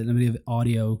 a little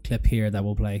audio clip here that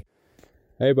we'll play.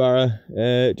 Hey Barra,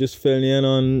 just filling in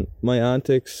on my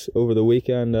antics over the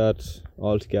weekend at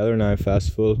All Together Now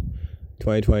Festival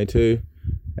 2022.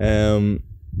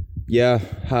 Yeah,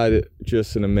 had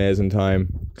just an amazing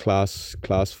time. Class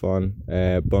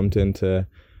fun. Bumped into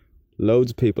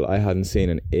loads of people I hadn't seen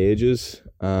in ages,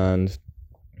 and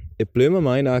it blew my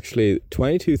mind actually.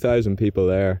 22,000 people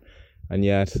there, and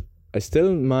yet I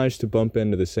still managed to bump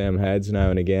into the same heads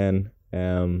now and again,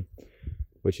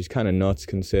 which is kind of nuts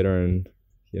considering,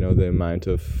 you know, the amount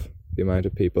of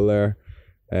people there.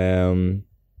 I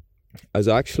was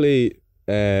actually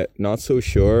not so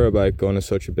sure about going to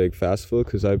such a big festival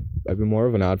because I've been more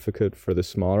of an advocate for the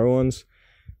smaller ones.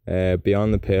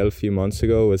 Beyond the Pale a few months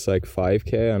ago was like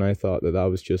 5k, and I thought that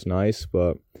was just nice.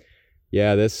 But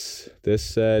yeah, this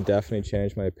definitely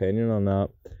changed my opinion on that.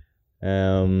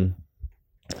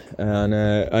 And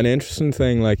an interesting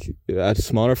thing, like at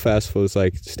smaller festivals,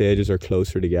 like stages are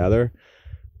closer together,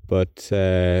 but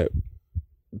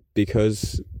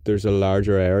because there's a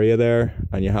larger area there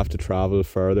and you have to travel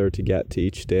further to get to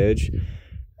each stage,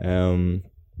 I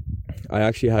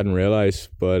actually hadn't realized,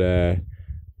 but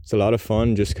it's a lot of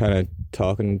fun just kind of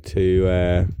talking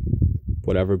to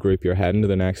whatever group you're heading to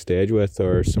the next stage with,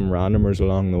 or some randomers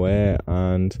along the way,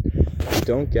 and you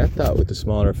don't get that with the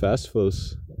smaller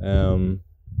festivals.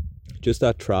 Just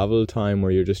that travel time where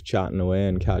you're just chatting away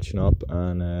and catching up,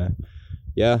 and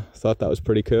yeah, I thought that was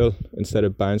pretty cool, instead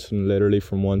of bouncing literally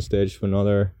from one stage to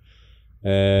another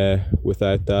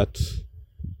without that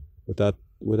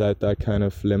kind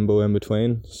of limbo in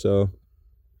between. So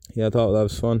yeah, I thought that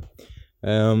was fun.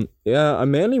 Yeah, I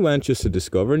mainly went just to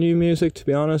discover new music, to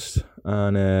be honest,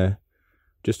 and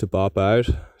just to bop out.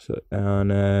 So,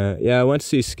 and yeah, I went to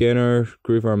see Skinner,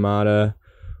 Groove Armada,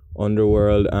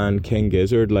 Underworld, and King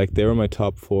Gizzard. Like, they were my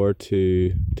top 4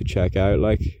 to check out.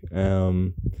 Like,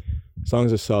 as long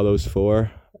as I saw those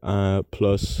 4,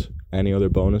 plus any other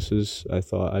bonuses, I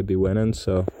thought I'd be winning.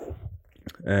 So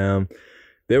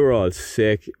they were all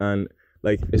sick, and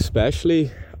like,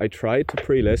 especially I tried to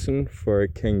pre-listen for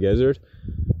King Gizzard.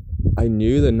 I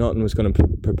knew that nothing was going to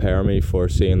prepare me for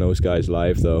seeing those guys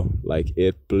live though. Like,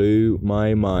 it blew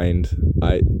my mind.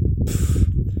 I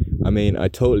mean, I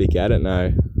totally get it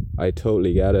now. I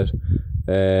totally get it.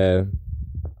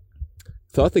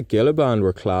 Thought the Gilla Band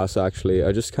were class actually.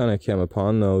 I just kind of came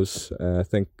upon those. I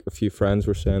think a few friends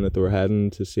were saying that they were heading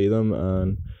to see them,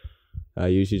 and I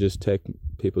usually just take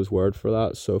people's word for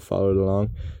that, so followed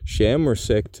along. Shame were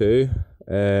sick too.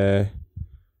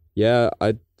 Yeah,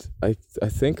 I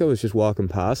think I was just walking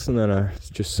past, and then I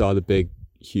just saw the big,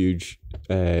 huge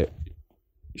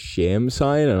Shame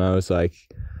sign, and I was like,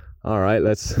 all right,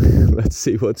 let's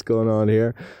see what's going on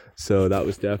here. So that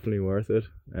was definitely worth it.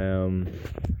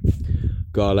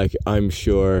 God, like, I'm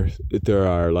sure there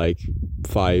are like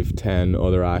 5-10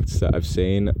 other acts that I've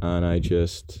seen and I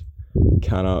just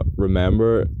cannot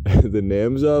remember the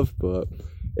names of, but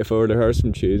if I were to hear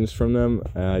some tunes from them,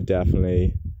 I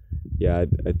definitely yeah,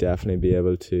 I'd definitely be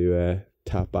able to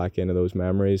tap back into those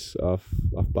memories of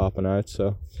bopping out.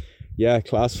 So yeah,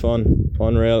 class fun,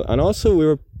 unreal. And also we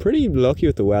were pretty lucky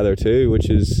with the weather too, which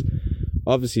is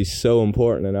obviously so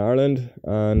important in Ireland.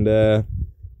 And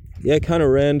yeah, it kind of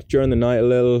rained during the night a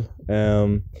little.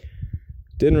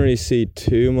 Didn't really see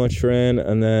too much rain,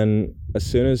 and then as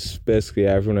soon as basically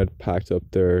everyone had packed up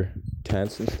their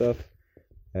tents and stuff,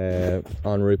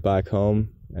 en route back home,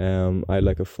 I had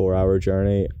like a 4-hour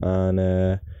journey,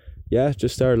 and yeah,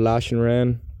 just started lashing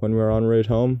rain when we were en route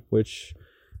home, which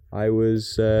I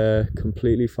was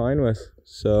completely fine with.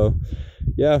 So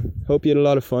yeah, hope you had a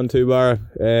lot of fun too, Bar.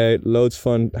 Loads of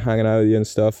fun hanging out with you and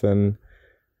stuff, and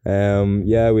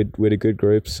yeah, we had a good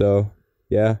group. So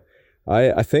yeah,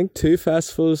 I think 2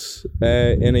 festivals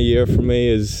in a year for me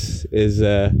is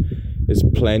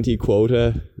plenty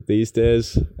quota these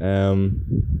days.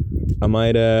 I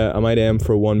might aim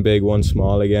for one big, one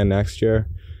small again next year,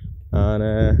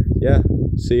 and yeah,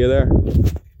 see you there.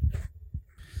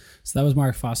 So that was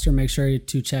Mark Foster. Make sure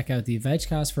to check out the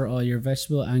Vegcast for all your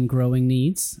vegetable and growing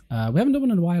needs. We haven't done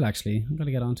one in a while, actually. I'm going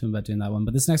to get on to him about doing that one.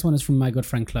 But this next one is from my good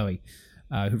friend Chloe,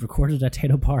 who recorded at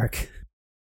Tato Park.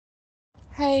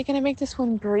 Hey, can I make this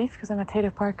one brief because I'm at Tato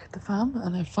Park with the fam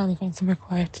and I've finally found somewhere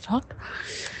quiet to talk.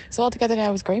 So all together now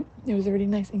it was great. It was a really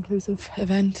nice inclusive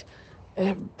event.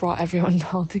 It brought everyone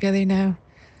all together now.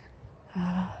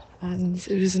 And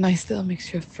it was a nice little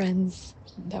mixture of friends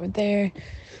that were there.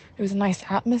 It was a nice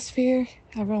atmosphere.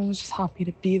 Everyone was just happy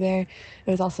to be there.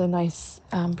 It was also nice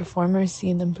performers,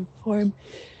 seeing them perform.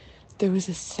 There was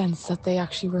a sense that they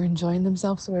actually were enjoying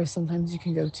themselves, whereas sometimes you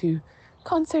can go to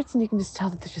concerts and you can just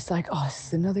tell that they're just like, oh, this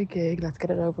is another gig, let's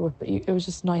get it over with. But it was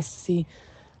just nice to see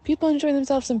people enjoying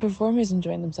themselves and performers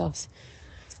enjoying themselves.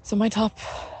 So my top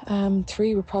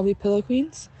 3 were probably Pillow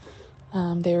Queens.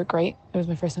 They were great. It was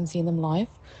my first time seeing them live.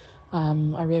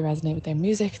 I really resonate with their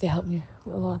music. They helped me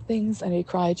with a lot of things. I really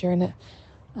cried during it.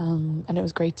 And it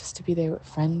was great just to be there with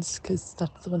friends, because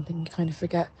that's the one thing you kind of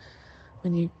forget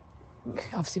when you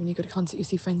obviously when you go to concert you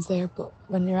see friends there, but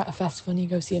when you're at a festival and you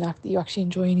go see an act that you actually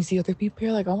enjoy and you see other people,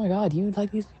 you're like, oh my god, you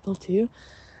like these people too.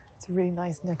 It's really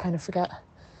nice, and I kind of forget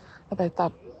about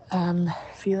that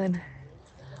feeling.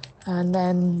 And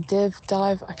then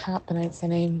Dive, I can't pronounce their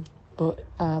name, but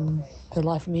for the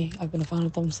life of me I've been a fan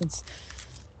of them since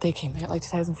they came out like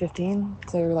 2015.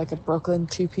 So they were like a Brooklyn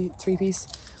 3-piece,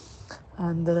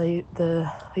 and the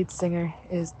lead singer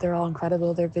they're all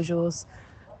incredible. Their visuals,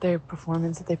 their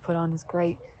performance that they put on is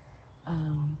great.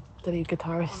 The lead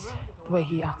guitarist, the way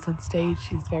he acts on stage,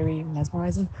 he's very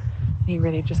mesmerizing. He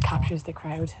really just captures the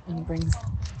crowd and brings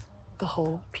the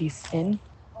whole piece in.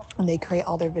 And they create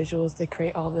all their visuals, they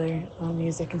create all their own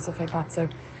music and stuff like that. So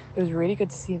it was really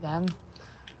good to see them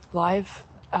live,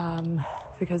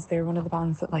 because they're one of the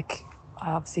bands that like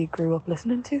I obviously grew up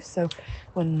listening to. So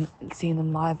when seeing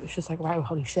them live, it was just like, wow,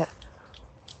 holy shit.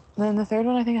 And then the third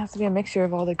one, I think, has to be a mixture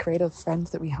of all the creative friends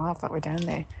that we have that were down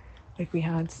there. Like we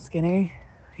had Skinner,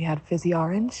 we had Fizzy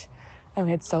Orange, and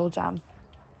we had Soul Jam.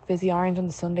 Fizzy Orange on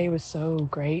the Sunday was so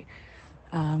great.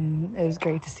 It was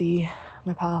great to see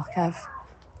my pal Kev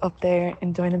up there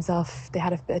enjoying himself. They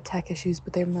had a bit of tech issues,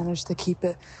 but they managed to keep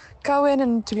it going,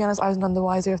 and to be honest, I was none the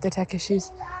wiser of their tech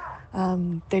issues.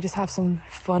 They just have some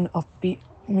fun, upbeat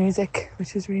music,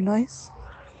 which is really nice.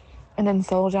 And then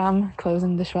Soul Jam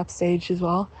closing the Schweppes stage as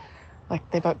well. Like,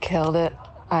 they about killed it.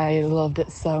 I loved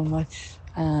it so much.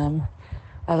 I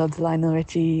loved Lionel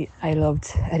Richie. I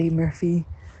loved Eddie Murphy.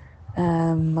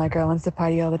 My Girl Wants to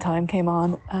Party All the Time came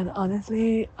on, and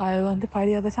honestly, I want to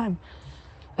party all the time.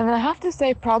 And then I have to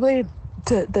say, probably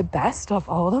the best of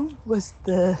all of them was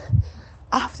the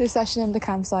after session in the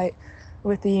campsite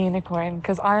with the Unicorn,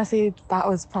 because honestly,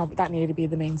 that needed to be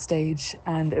the main stage,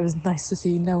 and it was nice to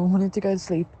see no one wanted to go to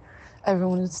sleep.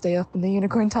 Everyone would stay up, and the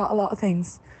Unicorn taught a lot of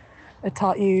things. It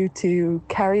taught you to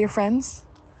carry your friends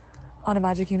on a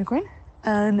magic unicorn,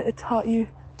 and it taught you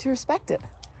to respect it.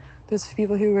 There's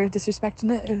people who were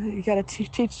disrespecting it. You gotta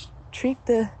treat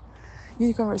the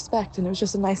unicorn with respect, and it was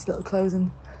just a nice little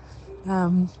closing.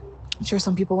 I'm sure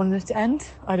some people wanted it to end.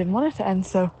 I didn't want it to end,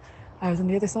 so I was on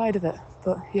the other side of it.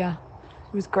 But yeah,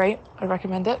 it was great. I'd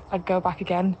recommend it. I'd go back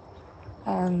again.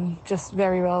 Just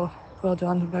very well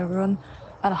done with everyone.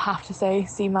 And I have to say,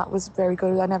 CMAT was very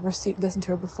good. I never listened to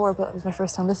her before, but it was my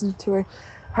first time listening to her.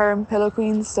 Her and Pillow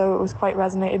Queens, so it was quite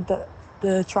resonated that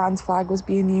the trans flag was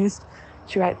being used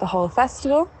throughout the whole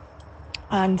festival.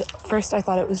 And first I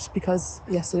thought it was because,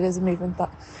 yes, it is a movement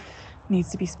that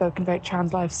needs to be spoken about.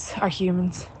 Trans lives are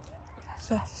humans.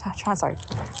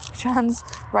 Trans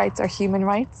rights are human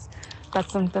rights.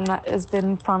 That's something that has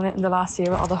been prominent in the last year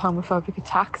with all the homophobic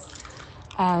attacks.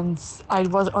 and I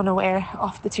was unaware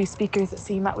of the two speakers that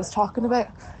CMAT was talking about,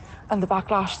 and the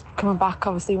backlash coming back,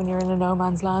 obviously, when you're in a no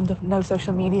man's land of no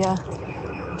social media,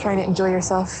 trying to enjoy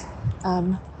yourself.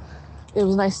 It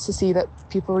was nice to see that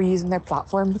people were using their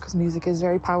platform, because music is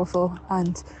very powerful,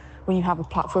 and when you have a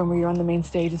platform where you're on the main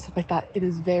stage and stuff like that, it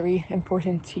is very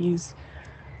important to use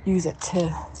it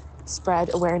to spread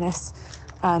awareness.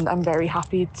 And I'm very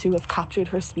happy to have captured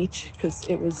her speech, because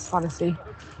it was honestly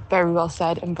very well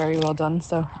said and very well done.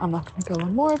 So I'm not going to go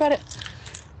on more about it.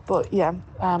 But yeah,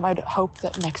 I'd hope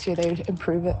that next year they'd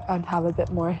improve it and have a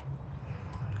bit more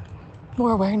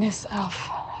awareness of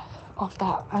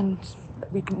that. And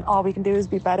all we can do is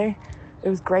be better. It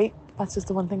was great. That's just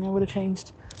the one thing I would have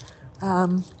changed.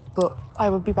 But I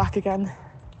will be back again.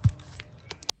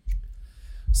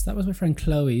 So that was my friend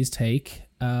Chloe's take.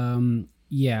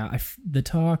 The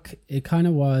talk, it kind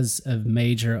of was a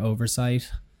major oversight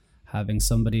having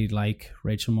somebody like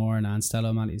Rachel Moore and Anne Stella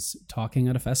O'Malley's talking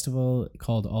at a festival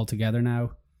called All Together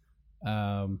Now.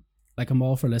 I'm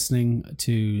all for listening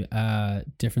to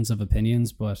difference of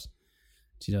opinions, but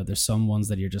there's some ones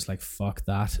that you're just like, fuck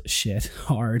that shit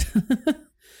hard.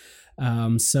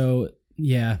 So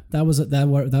yeah,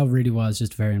 that really was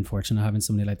just very unfortunate having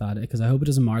somebody like that, because I hope it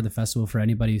doesn't mar the festival for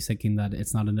anybody who's thinking that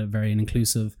it's not a very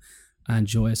inclusive and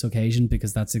joyous occasion,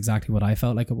 because that's exactly what I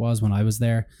felt like it was when I was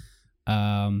there.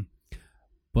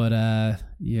 But the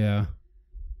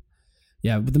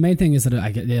main thing is that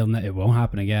it won't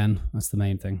happen again. That's the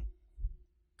main thing.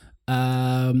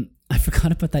 I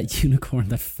forgot about that unicorn,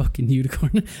 that fucking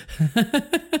unicorn.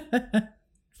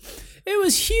 It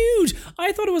was huge.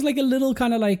 I thought it was like a little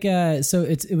kind of like so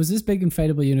it was this big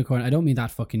inflatable unicorn. I don't mean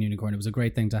that fucking unicorn. It was a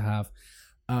great thing to have.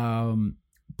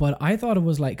 But I thought it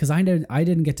was like, because I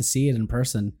didn't get to see it in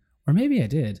person, or maybe I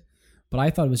did, but I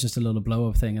thought it was just a little blow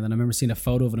up thing. And then I remember seeing a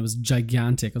photo of it, and it was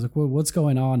gigantic. I was like, well, what's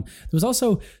going on? There was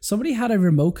also, somebody had a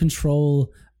remote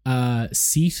control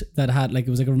seat that had like, it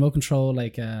was like a remote control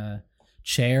like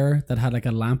chair that had like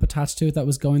a lamp attached to it that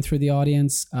was going through the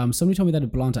audience. Somebody told me that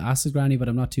it belonged to Acid Granny, but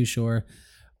I'm not too sure.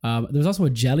 There was also a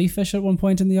jellyfish at one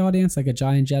point in the audience, like a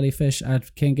giant jellyfish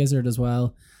at King Gizzard as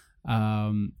well.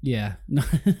 It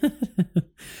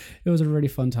was a really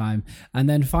fun time. And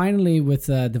then finally, with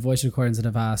the voice recordings that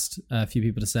I've asked a few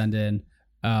people to send in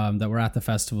that were at the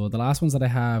festival, the last ones that I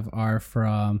have are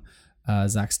from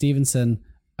Zach Stevenson.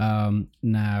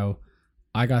 Now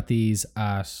I got these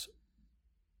at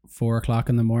 4:00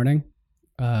 in the morning.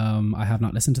 I have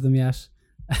not listened to them yet.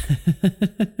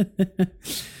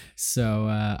 So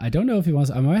I don't know if he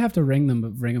wants. I might have to ring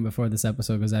him before this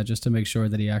episode goes out, just to make sure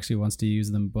that he actually wants to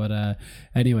use them. But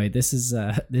anyway, this is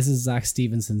Zach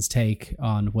Stevenson's take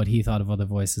on what he thought of Other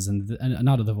Voices and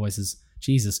not Other Voices.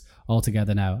 Jesus, All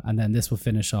Together Now, and then this will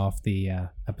finish off the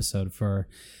episode for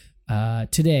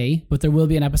today. But there will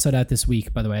be an episode out this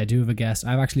week. By the way, I do have a guest.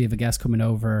 I actually have a guest coming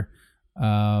over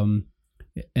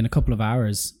in a couple of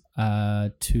hours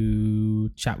to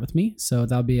chat with me. So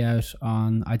that'll be out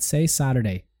on, I'd say,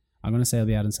 Saturday. I'm going to say it'll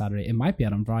be out on Saturday. It might be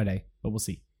out on Friday, but we'll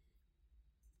see.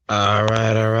 All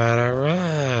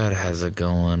right. How's it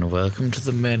going? Welcome to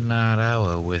the Midnight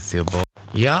Hour with your boy.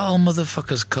 Y'all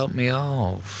motherfuckers cut me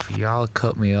off. Y'all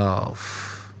cut me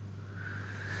off.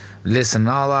 Listen,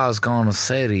 all I was going to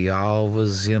say to y'all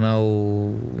was,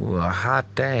 hot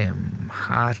damn,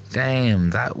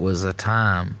 that was a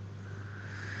time.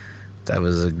 That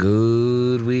was a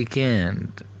good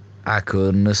weekend. I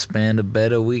couldn't have spent a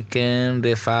better weekend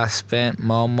if I spent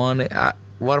more money.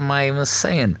 What am I even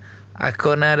saying? I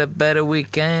couldn't have had a better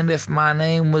weekend if my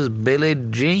name was Billie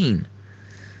Jean.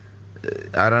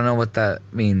 I don't know what that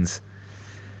means.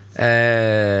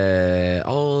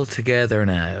 All together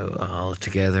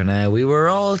now. We were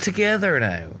all together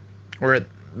now. Or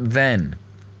then.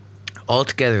 All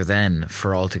together then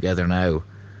for All Together Now.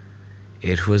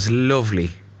 It was lovely.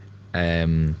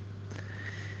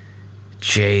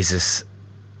 Jesus.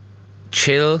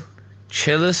 Chill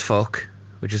as fuck,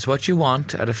 which is what you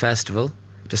want at a festival,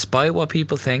 despite what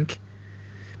people think.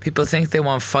 People think they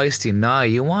want feisty. Nah,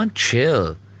 you want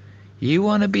chill. You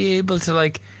want to be able to,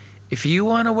 like, if you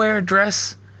want to wear a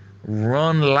dress,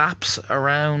 run laps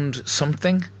around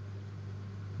something,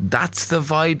 that's the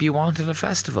vibe you want at a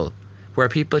festival, where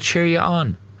people cheer you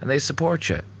on and they support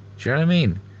you. Do you know what I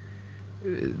mean?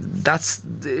 That's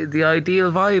the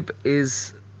ideal vibe,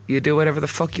 is you do whatever the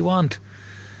fuck you want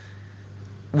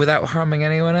without harming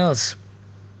anyone else.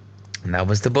 And that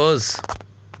was the buzz.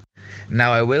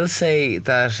 Now, I will say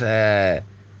that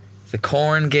the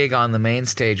Korn gig on the main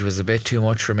stage was a bit too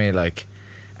much for me, like,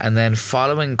 and then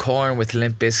following Korn with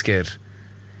Limp Bizkit,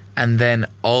 and then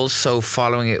also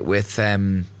following it with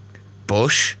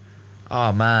Bush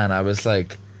Oh man, I was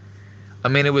like, I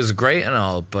mean, it was great and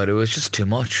all, but it was just too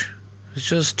much. It was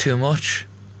just too much.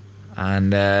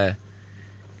 And do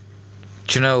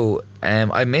you know,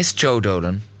 I miss Joe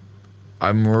Dolan.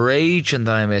 I'm raging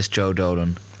that I miss Joe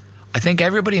Dolan. I think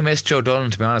everybody missed Joe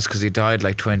Dolan, to be honest, because he died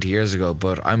like 20 years ago.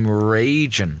 But I'm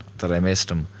raging that I missed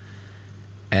him.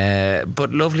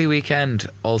 But lovely weekend,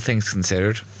 all things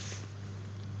considered.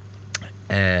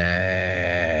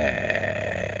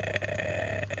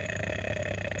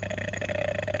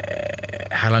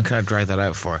 How long can I drag that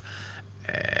out for?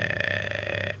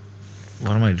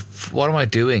 What am I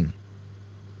doing?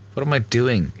 What am I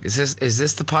doing? Is this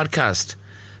the podcast?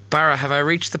 Barra, have I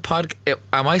reached the pod?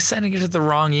 Am I sending it to the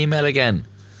wrong email again?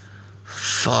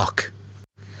 Fuck.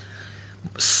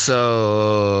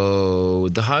 So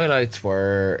the highlights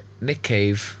were Nick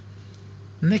Cave.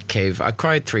 I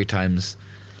cried 3 times.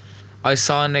 I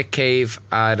saw Nick Cave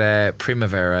at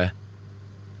Primavera,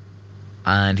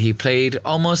 and he played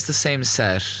almost the same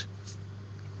set,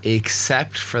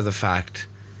 except for the fact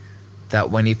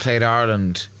that when he played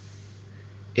Ireland,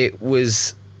 it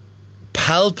was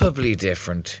palpably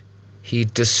different. He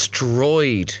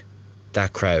destroyed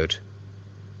that crowd.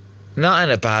 Not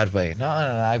in a bad way, not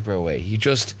in an aggro way. He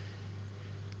just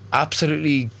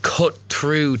absolutely cut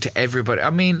through to everybody. I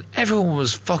mean, everyone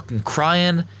was fucking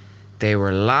crying. They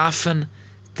were laughing.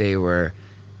 They were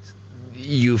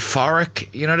euphoric.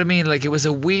 You know what I mean? Like, it was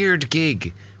a weird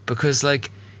gig because, like,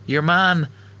 your man,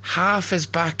 half his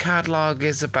back catalogue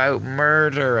is about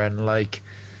murder and, like,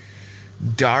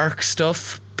 dark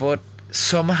stuff, but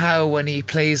somehow when he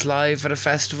plays live at a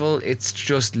festival, it's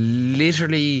just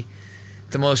literally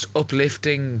the most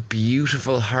uplifting,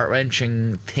 beautiful,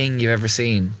 heart-wrenching thing you've ever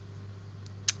seen.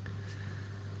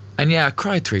 And yeah, I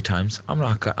cried 3 times. I'm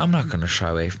not going to shy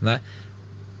away from that.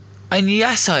 And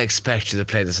yes, I expect you to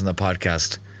play this on the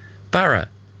podcast. Barra,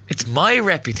 it's my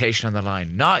reputation on the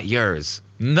line, not yours.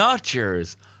 Not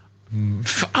yours. I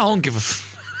don't give a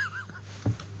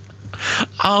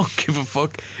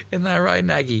fuck. Isn't that right,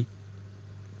 Nagy?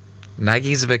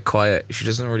 Nagy's a bit quiet. She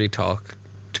doesn't really talk,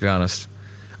 to be honest.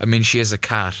 I mean, she is a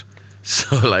cat,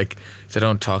 so, like, they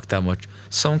don't talk that much.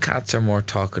 Some cats are more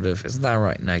talkative. Isn't that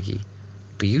right, Nagy?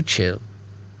 But you chill.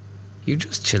 You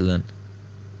just chillin'.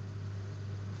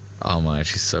 Oh man,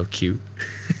 she's so cute.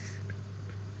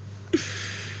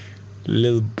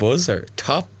 Little buzzer.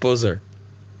 Top buzzer.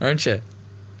 Aren't you?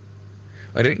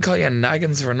 I didn't call you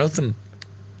Naggins for nothing.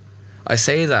 I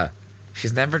say that.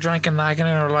 She's never drank a naggin in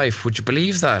her life. Would you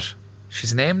believe that?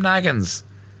 She's named Naggins.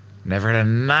 Never had a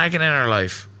naggin in her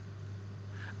life.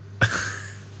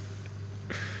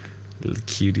 Little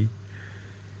cutie.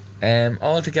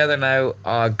 All together now,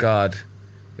 oh god,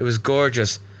 it was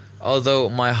gorgeous. Although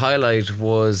my highlight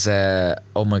was,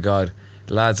 oh my god,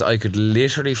 lads, I could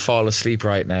literally fall asleep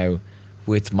right now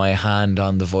with my hand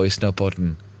on the voice note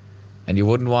button, and you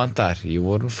wouldn't want that. You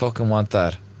wouldn't fucking want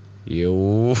that.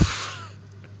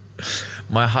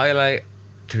 My highlight,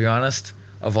 to be honest,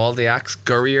 of all the acts,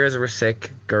 Gurriers were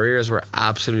sick. Gurriers were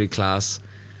absolutely class.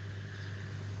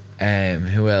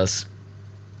 Who else?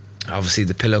 Obviously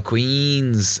the Pillow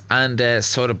Queens and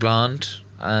Soda Blonde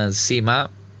and Seema,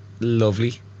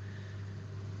 lovely.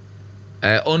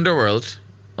 Underworld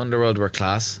were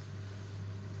class.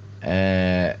 What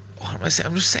am I saying?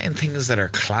 I'm just saying things that are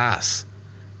class.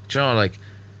 Do you know, like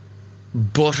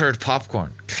buttered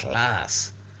popcorn,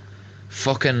 class.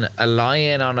 Fucking a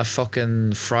lion on a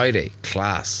fucking Friday,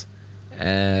 class.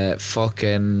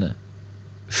 Fucking.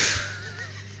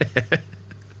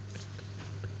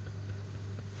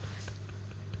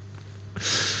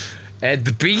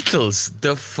 The Beatles,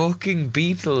 the fucking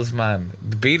Beatles, man.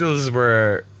 The Beatles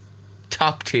were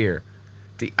top tier.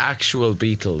 The actual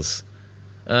Beatles.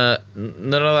 None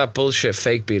of that bullshit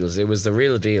fake Beatles. It was the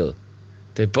real deal.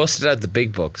 They busted out the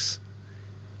big bucks.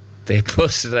 They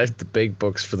busted out the big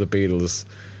bucks for the Beatles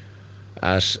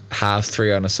at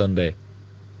 3:30 on a Sunday.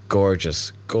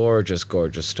 Gorgeous, gorgeous,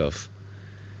 gorgeous stuff.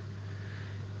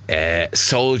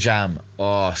 Soul Jam.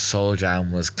 Oh, Soul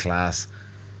Jam was class.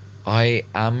 I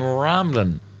am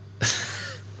rambling.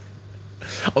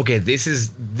 Okay, this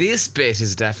bit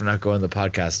is definitely not going on the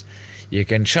podcast. You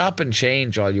can chop and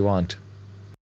change all you want,